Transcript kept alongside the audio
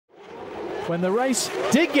When the race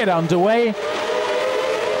did get underway,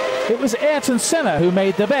 it was Ayrton Senna who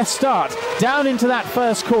made the best start down into that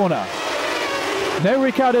first corner. No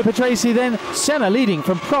Riccardo Patrese then, Senna leading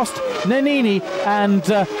from Prost, Nannini and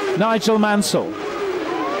Nigel Mansell.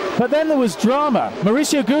 But then there was drama.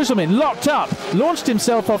 Maurício Gugelmin locked up, launched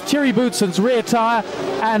himself off Thierry Boutsen's rear tyre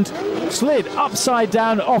and slid upside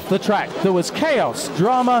down off the track. There was chaos,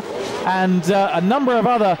 drama and a number of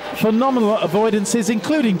other phenomenal avoidances,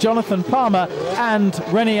 including Jonathan Palmer and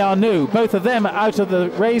René Arnoux, both of them out of the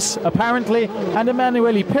race apparently, and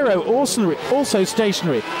Emanuele Pirro also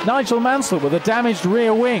stationary. Nigel Mansell with a damaged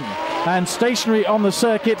rear wing and stationary on the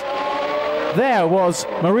circuit. There was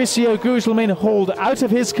Maurício Gugelmin hauled out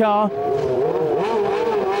of his car,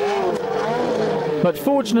 but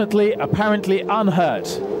fortunately apparently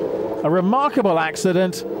unhurt. A remarkable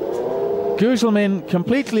accident. Gugelmin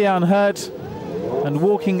completely unhurt and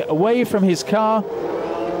walking away from his car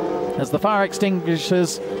as the fire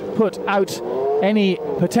extinguishers put out any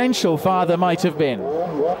potential fire there might have been.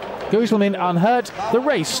 Gugelmin unhurt. The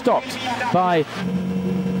race stopped by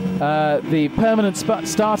the permanent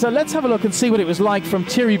starter. Let's have a look and see what it was like from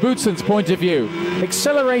Thierry Boutsen's point of view.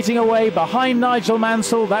 Accelerating away behind Nigel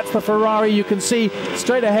Mansell, that's the Ferrari you can see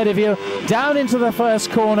straight ahead of you, down into the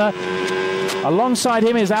first corner. Alongside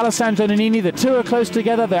him is Alessandro Nannini. The two are close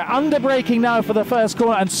together. They're under braking now for the first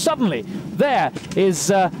corner, and suddenly there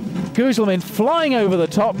is Gugelmin flying over the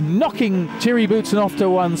top, knocking Thierry Boutsen off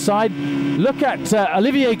to one side. Look at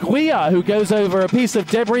Olivier Gouillard, who goes over a piece of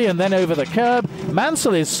debris and then over the curb.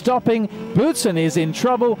 Mansell is stopping. Boutsen is in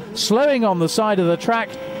trouble, slowing on the side of the track,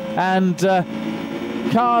 and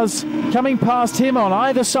cars coming past him on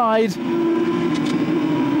either side.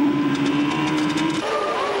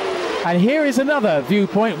 And here is another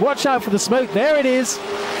viewpoint. Watch out for the smoke. There it is,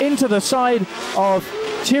 into the side of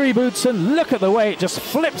Thierry Boutsen. Look at the way it just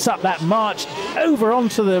flips up that march over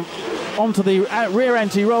onto the rear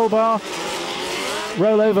anti-roll bar,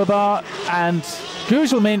 rollover bar, and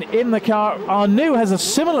Gugelmin in the car. Arnoux has a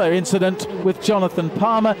similar incident with Jonathan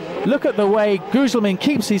Palmer. Look at the way Gugelmin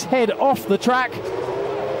keeps his head off the track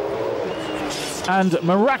and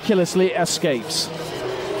miraculously escapes.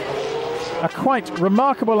 A quite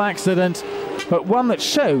remarkable accident, but one that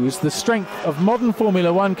shows the strength of modern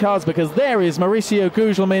Formula One cars, because there is Maurício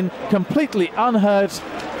Gugelmin completely unhurt,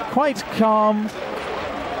 quite calm,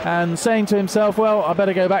 and saying to himself, well, I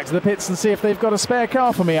better go back to the pits and see if they've got a spare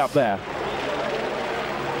car for me up there.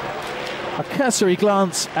 A cursory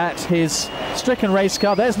glance at his stricken race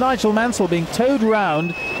car. There's Nigel Mansell being towed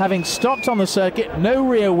round, having stopped on the circuit, no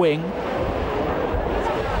rear wing.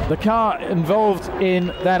 The car involved in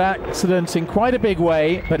that accident in quite a big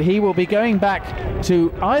way, but he will be going back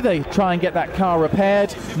to either try and get that car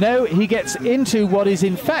repaired. No, he gets into what is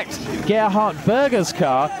in fact Gerhard Berger's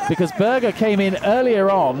car, because Berger came in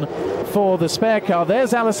earlier on for the spare car.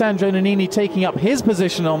 There's Alessandro Nannini taking up his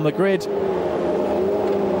position on the grid.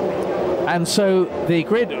 And so the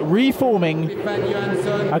grid reforming,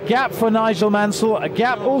 a gap for Nigel Mansell, a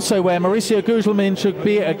gap also where Maurício Gugelmin should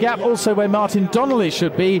be, a gap also where Martin Donnelly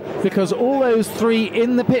should be, because all those three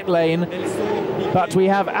in the pit lane. But we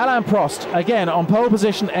have Alain Prost again on pole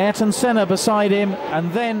position, Ayrton Senna beside him,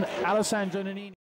 and then Alessandro Nannini.